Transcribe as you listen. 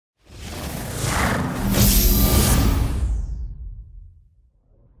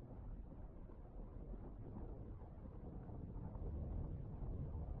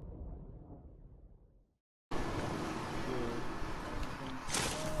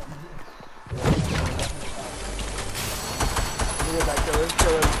get that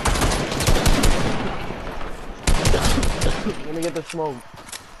killer. Let me get the smoke.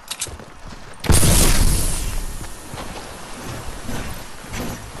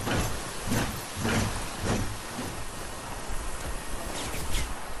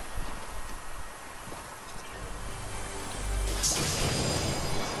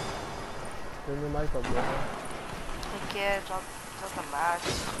 Turn your mic up, bro. I can't, it's on the max.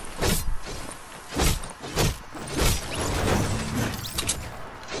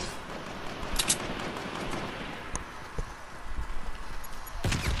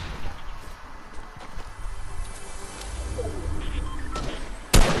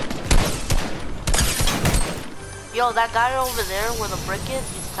 Yo, that guy over there where the brick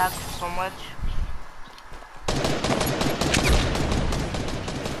is, he's tagged so much.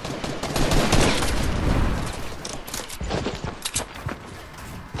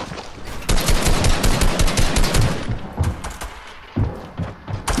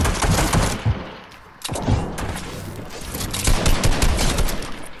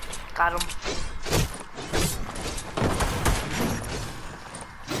 Got him.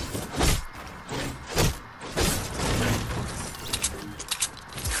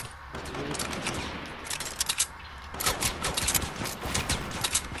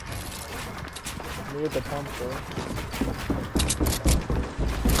 Let me get the pump, bro.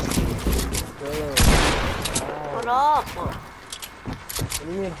 What up? What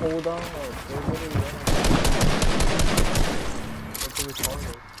do you mean, hold on?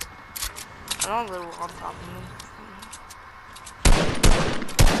 I don't live on top of me.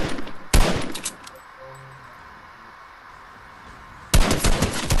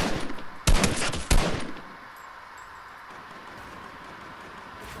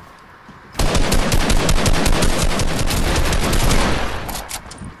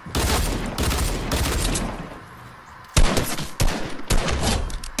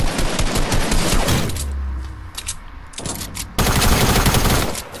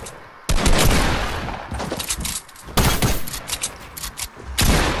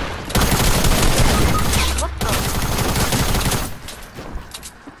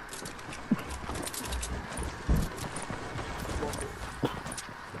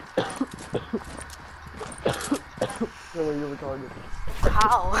 Killer, you're retarded.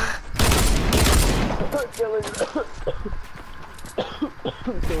 How? Killer, Killer's retarded.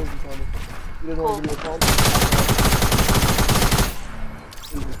 You didn't want to give me a pump?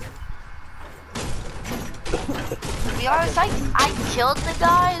 To be honest, I killed the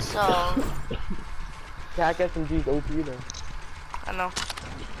guy, so... Cat SMG's OP though. I know.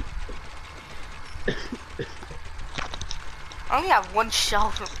 I only have one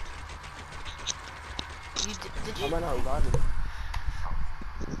shell. Did you? I might not have gotten it.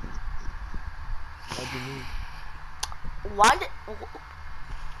 Why'd you move? Why did?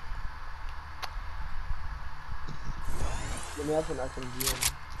 Let me have some SMG on me.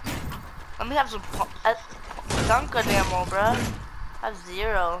 Let me have some Dunkin' ammo, bruh. I have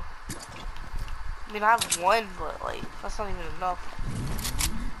 0. I mean, I have 1, but like, that's not even enough.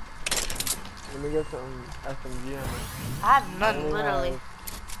 Let me get some SMG on me. I have none, literally.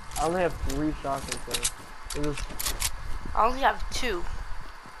 I only have 3 shotguns, so I only have 2.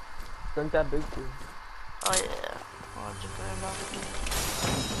 drink that big too. Oh yeah. Oh,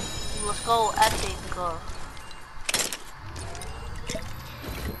 let's go epic.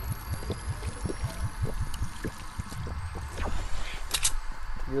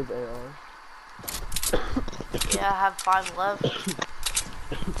 You have AR. Yeah, I have 5 left.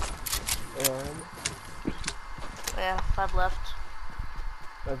 AR. Yeah, 5 left.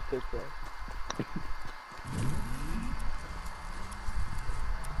 I have 6 left.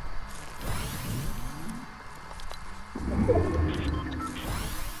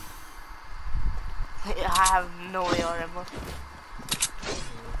 Yeah, I have no AR ammo.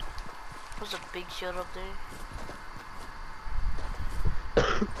 There's a big shield up there.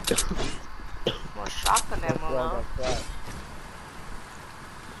 More shotgun ammo though. That's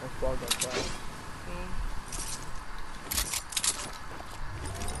why I got flat.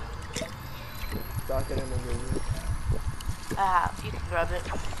 Shotgun ammo, baby. You can grab it.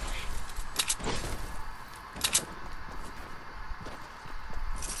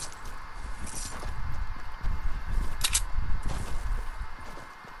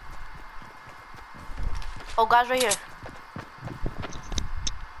 Oh, guys, right here.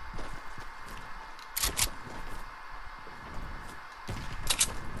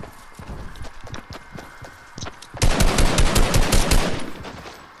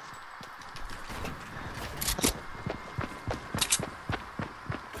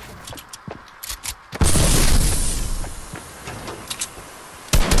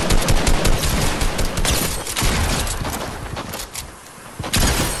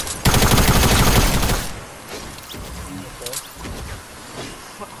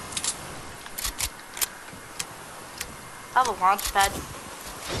 I have a launch pad.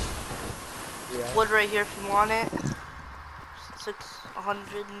 Yeah. Wood right here if you want it.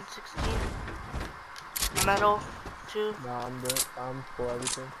 616. Metal, too. Nah, I'm good. I'm for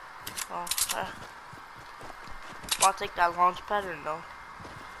everything. Oh, okay. Want to take that launch pad or no?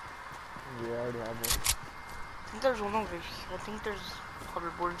 Yeah, I already have one. I think there's one over here. I think there's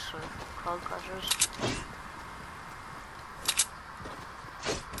hoverboards or crowd crashers.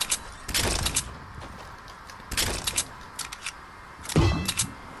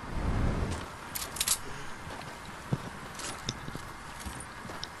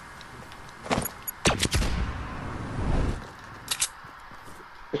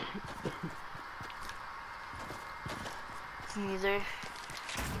 Neither.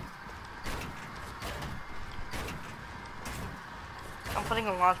 I'm putting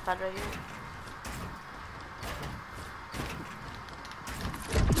a launch pad right here.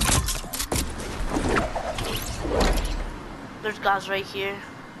 There's guys right here.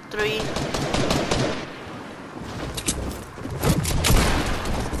 3.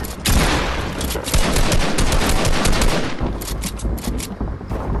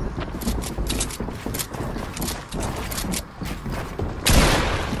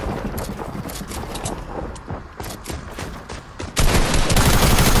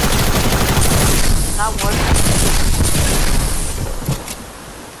 That one.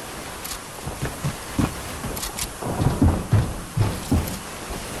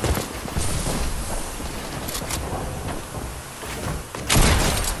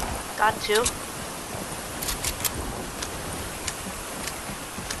 Got 2.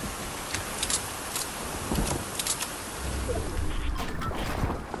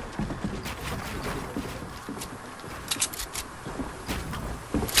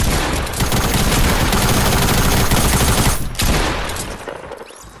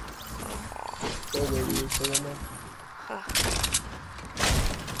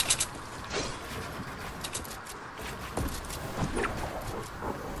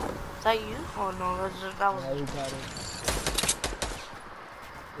 Is that you? Oh no, that was Yeah, we got it.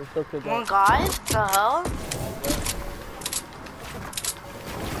 We're still kicked one out. guy? The hell?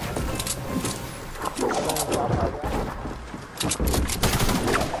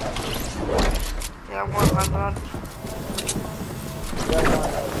 Yeah, I'm on my god.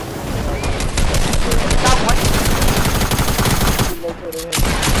 That one.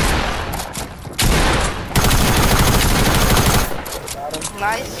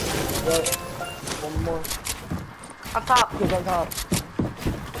 Nice. One more. On top. He's on top.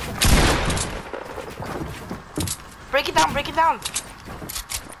 Break it down, break it down.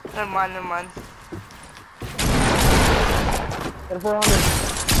 Never mind, never mind. Get it for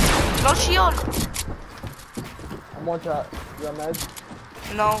 100. No shield. I'm one shot. You got meds?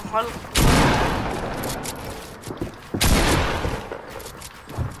 No,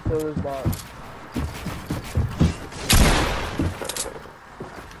 Kill this bot.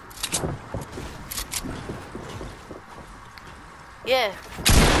 yeah.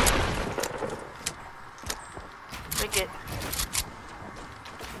 Break it.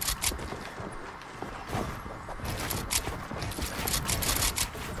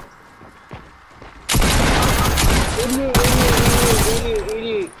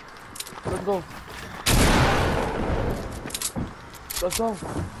 Idiot. Let's go. Let's go.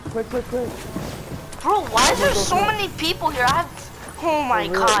 Quick. Bro, why is there so many people here? I have... Oh my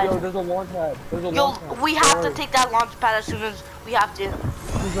god. Yo, there's a launch pad. Yo, we have to take that launch pad as soon as we have to.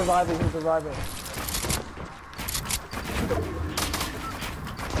 He's reviving.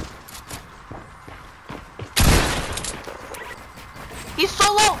 He's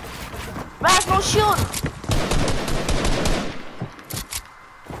so low. Raz, no shield.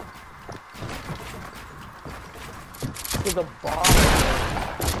 To the bottom.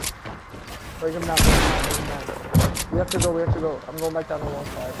 Break him down. We have to go. I'm going back down the launch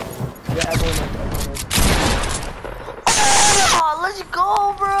pad. Yeah, everyone. Oh, let's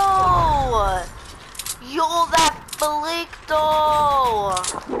go, bro. Yo, that Belicto.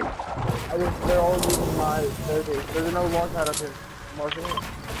 They're all using my staircase. There's another launch pad up here. I'm marking it.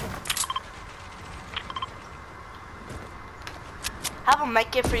 Have a med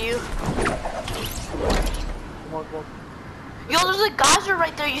kit for you. Come on. Yo, there's a geyser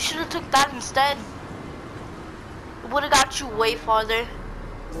right there. You should have took that instead. It would have got you way farther.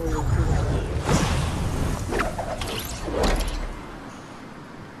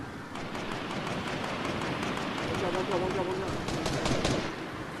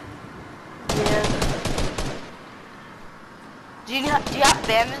 Yeah. Do you have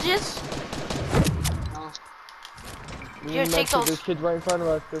bandages? Here, take those. There's kids right in front of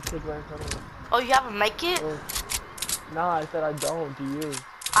us. Oh, you have a med kit? Oh. Nah, I said I don't. Do you?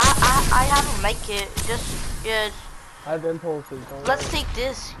 I have a make it. Just yeah. I have impulses. Don't Let's worry. take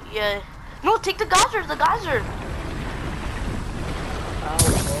this. Yeah. No, take the geyser. The geyser. Ow,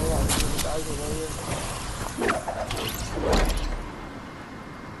 bro. I'm just the guys over here.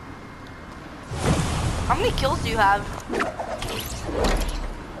 How many kills do you have?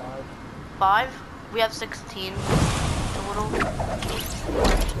 5. We have 16 total.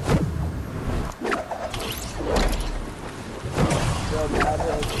 Yo, bad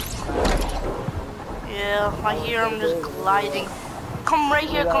hit. Yeah, I hear him just gliding. Come right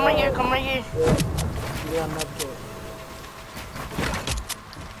here, come right here, come right here. Yeah, I'm not sure.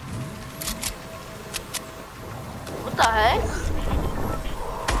 What the heck?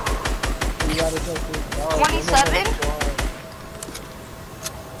 You gotta take this. 27?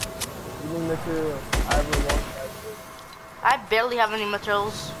 You need material. I have a long I barely have any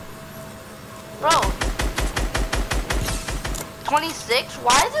materials. Bro. 26?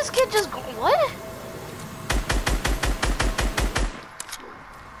 Why is this kid just what?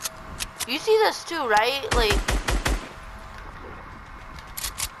 You see this too, right? Like,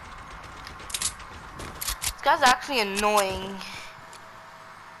 this guy's actually annoying.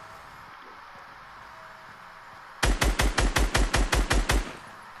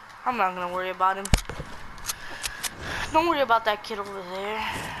 I'm not gonna worry about him. Don't worry about that kid over there.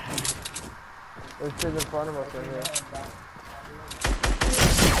 There's kids in front of us right here.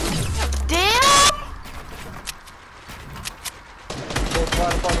 Damn! Go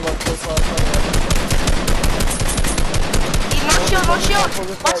far in front of us, go far in front of us. No shield, no shield!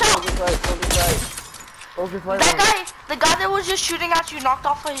 Watch out! Focus right. That guy, the guy that was just shooting at you knocked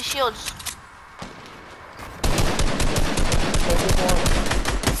off of his shields. Focus one.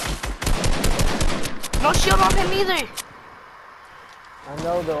 No shield on him either. I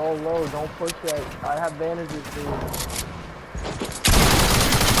know they're all low, don't push yet. I have bandages for you.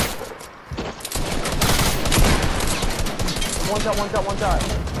 One shot, one shot, one shot.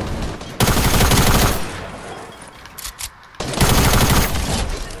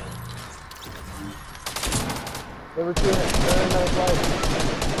 They were shooting. They're in another fight.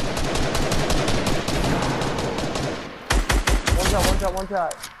 One shot, one shot, one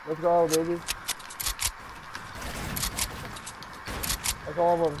shot. Let's go, baby. That's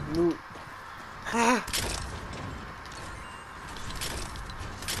all of them. Loot.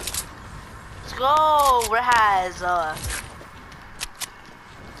 Let's go, Raz. Go,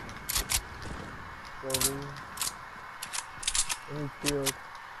 baby. Any shield.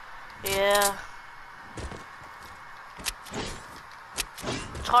 Yeah.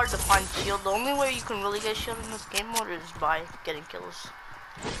 It's hard to find shield. The only way you can really get shield in this game mode is by getting kills.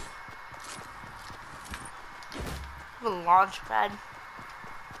 The launch pad.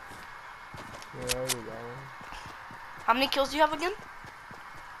 Yeah, I already got one. How many kills do you have again?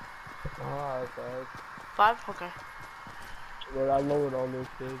 Ah, 5? Okay. Well, I lowered all those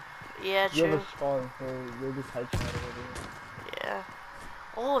kids. Yeah, You have true. a spawn, so you'll just headshot over there. Yeah.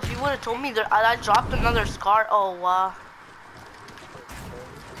 Oh, if you would have told me that I dropped another scar. Oh, wow.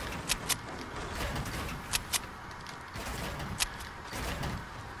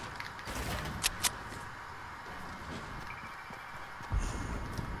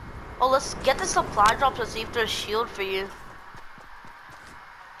 Oh, let's get the supply drop to see if there's shield for you.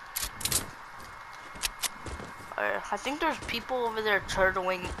 I think there's people over there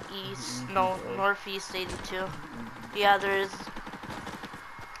turtling east. No, northeast 82. Yeah, there is.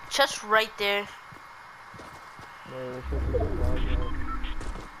 Just right there. No, it's just a supply drop.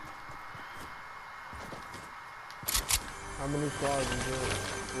 How many flaws is it?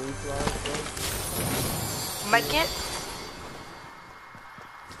 3 flaws, bro? Make it.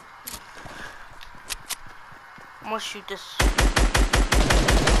 I'm gonna shoot this.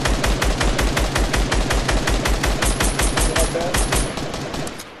 Not bad.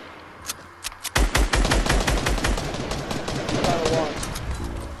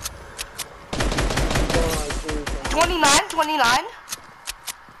 29, 29.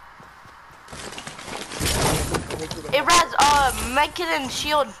 Hey, Raz, make it and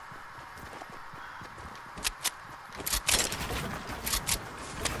shield.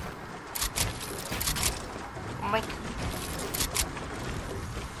 Make.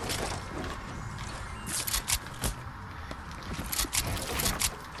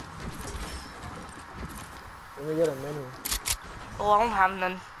 Let me get a mini. Oh, I don't have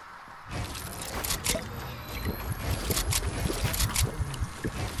none.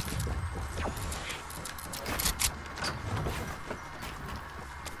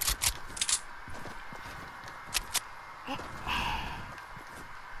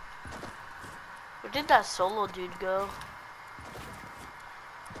 Where did that solo dude go?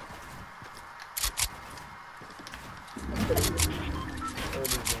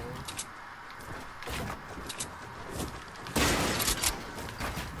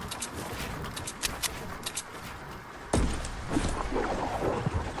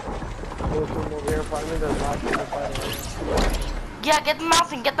 Yeah, get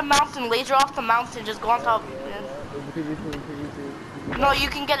the mountain, laser off the mountain, just go on top. Yeah. No, you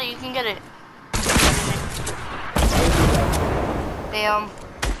can get it. Damn.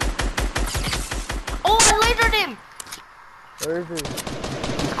 Oh, I lasered him! Where is he?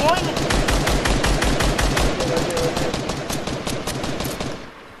 He's going.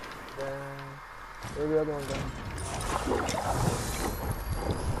 Where's the other one going?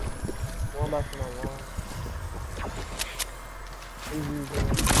 One back to my wall.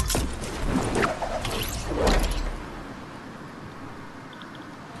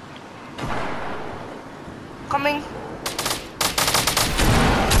 Coming.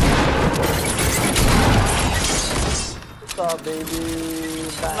 What's up, baby?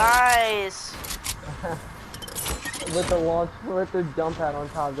 Back. Nice. With the launch, with the jump pad on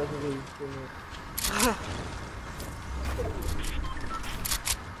top, that's what he's doing.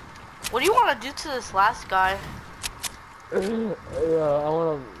 What do you want to do to this last guy? Yeah, I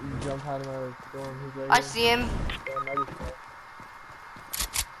want to jump out of my storm. He's right I here. see him.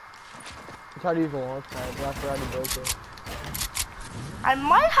 I tried to use the launch pad, but I forgot to break it. I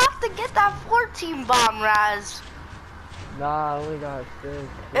might have to get that 14 bomb, Raz. Nah, I only got 6.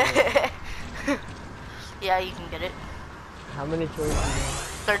 Yeah, you can get it. How many kills do you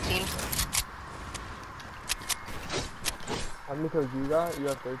got? 13. How many kills you got? You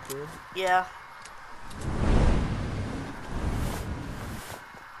got 13? Yeah.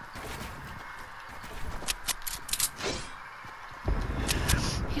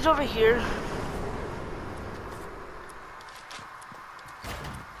 He's over here.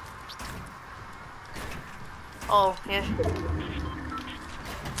 Oh, yeah.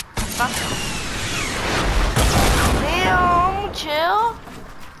 Damn, chill.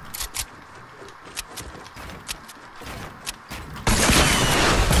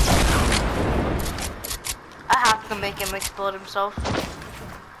 I have to make him explode himself.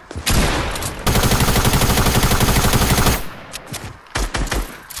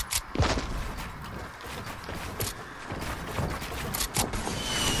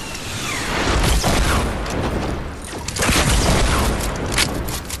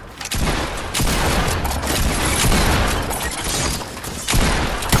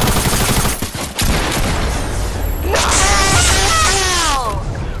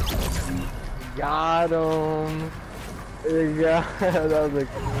 Got him. Yeah, that was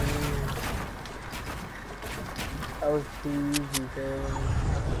like that was too easy, man.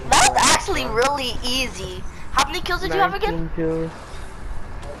 That was actually really easy. How many kills did you have again? 19 kills.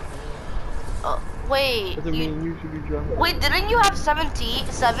 Wait. Doesn't mean you should be drunk. Wait, didn't you have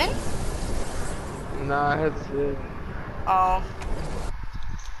 77? Nah, I had 6. Oh.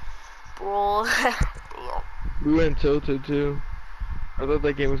 Bro. We went tilted too. I thought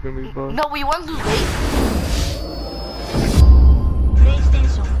that game was gonna be fun. No, we won lose 8.